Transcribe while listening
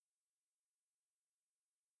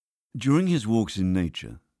During his walks in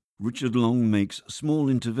nature, Richard Long makes small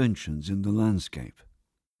interventions in the landscape.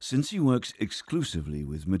 Since he works exclusively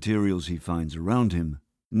with materials he finds around him,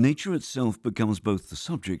 nature itself becomes both the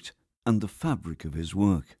subject and the fabric of his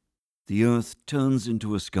work. The earth turns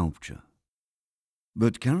into a sculpture.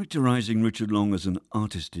 But characterizing Richard Long as an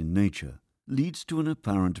artist in nature leads to an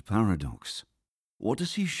apparent paradox. What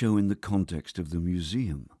does he show in the context of the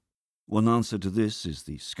museum? One answer to this is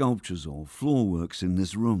the sculptures or floorworks in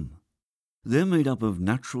this room. They're made up of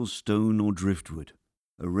natural stone or driftwood,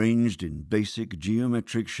 arranged in basic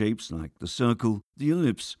geometric shapes like the circle, the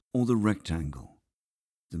ellipse, or the rectangle.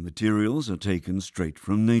 The materials are taken straight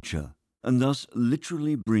from nature, and thus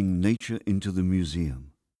literally bring nature into the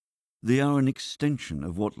museum. They are an extension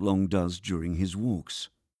of what Long does during his walks,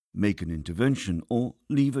 make an intervention or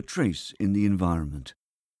leave a trace in the environment.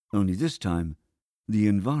 Only this time, the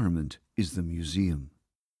environment is the museum.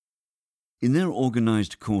 In their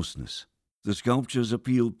organized coarseness, the sculptures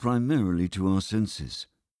appeal primarily to our senses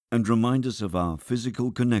and remind us of our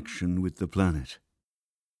physical connection with the planet.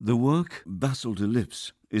 The work Basalt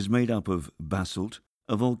Ellipse is made up of basalt,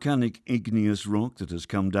 a volcanic igneous rock that has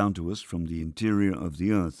come down to us from the interior of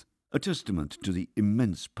the earth, a testament to the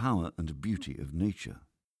immense power and beauty of nature.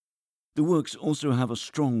 The works also have a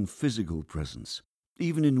strong physical presence,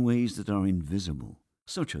 even in ways that are invisible,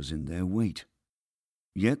 such as in their weight.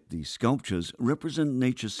 Yet the sculptures represent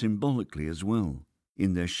nature symbolically as well,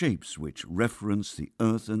 in their shapes which reference the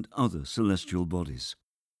earth and other celestial bodies,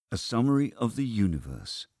 a summary of the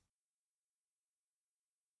universe.